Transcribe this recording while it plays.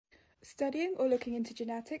Studying or looking into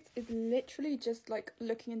genetics is literally just like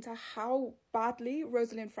looking into how badly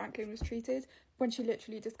Rosalind Franklin was treated when she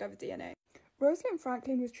literally discovered DNA. Rosalind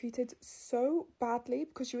Franklin was treated so badly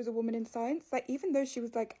because she was a woman in science that even though she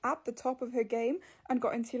was like at the top of her game and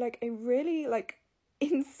got into like a really like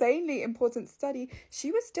insanely important study,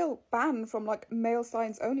 she was still banned from like male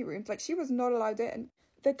science only rooms. Like she was not allowed in.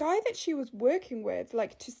 The guy that she was working with,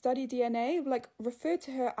 like to study DNA, like referred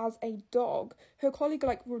to her as a dog. Her colleague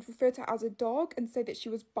like would refer to her as a dog and say that she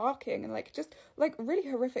was barking and like just like really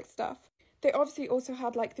horrific stuff. They obviously also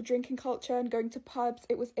had like the drinking culture and going to pubs.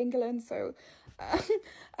 It was England, so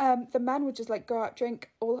the man would just like go out,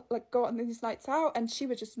 drink, all like go on these nights out, and she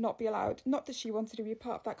would just not be allowed. Not that she wanted to be a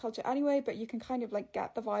part of that culture anyway, but you can kind of like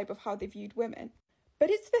get the vibe of how they viewed women.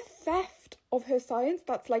 But it's the theft of her science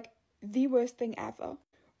that's like the worst thing ever.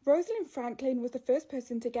 Rosalind Franklin was the first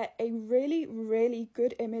person to get a really, really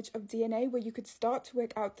good image of DNA where you could start to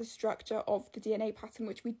work out the structure of the DNA pattern,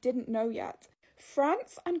 which we didn't know yet.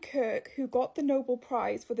 Franz and Crick, who got the Nobel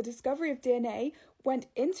Prize for the discovery of DNA, went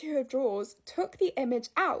into her drawers, took the image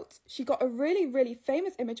out. She got a really, really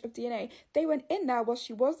famous image of DNA. They went in there while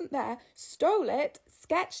she wasn't there, stole it,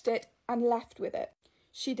 sketched it, and left with it.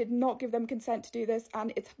 She did not give them consent to do this,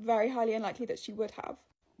 and it's very highly unlikely that she would have.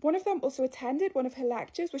 One of them also attended one of her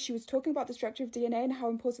lectures where she was talking about the structure of DNA and how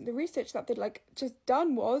important the research that they'd like just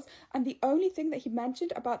done was, and the only thing that he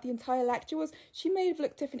mentioned about the entire lecture was she may have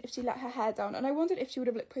looked different if she let her hair down, and I wondered if she would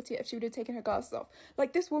have looked prettier if she would have taken her glasses off.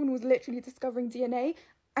 Like, this woman was literally discovering DNA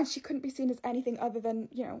and she couldn't be seen as anything other than,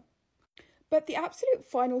 you know. But the absolute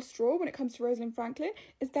final straw when it comes to Rosalind Franklin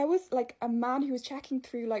is there was like a man who was checking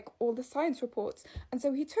through like all the science reports. And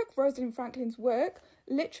so he took Rosalind Franklin's work,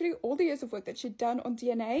 literally all the years of work that she'd done on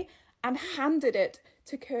DNA, and handed it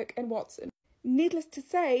to Crick and Watson. Needless to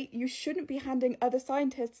say, you shouldn't be handing other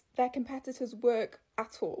scientists their competitors' work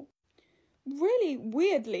at all. Really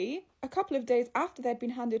weirdly, a couple of days after they'd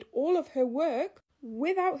been handed all of her work,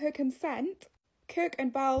 without her consent, Crick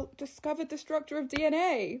and Bell discovered the structure of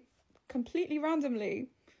DNA. Completely randomly,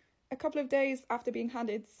 a couple of days after being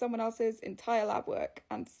handed someone else's entire lab work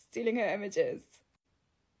and stealing her images.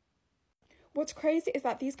 What's crazy is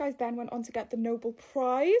that these guys then went on to get the Nobel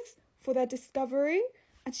Prize for their discovery,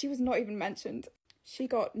 and she was not even mentioned. She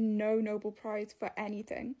got no Nobel Prize for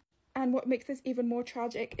anything. And what makes this even more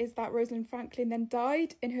tragic is that Rosalind Franklin then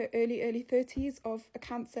died in her early 30s of a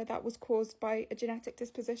cancer that was caused by a genetic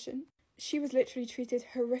disposition. She was literally treated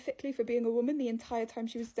horrifically for being a woman the entire time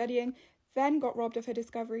she was studying, then got robbed of her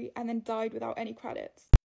discovery, and then died without any credits.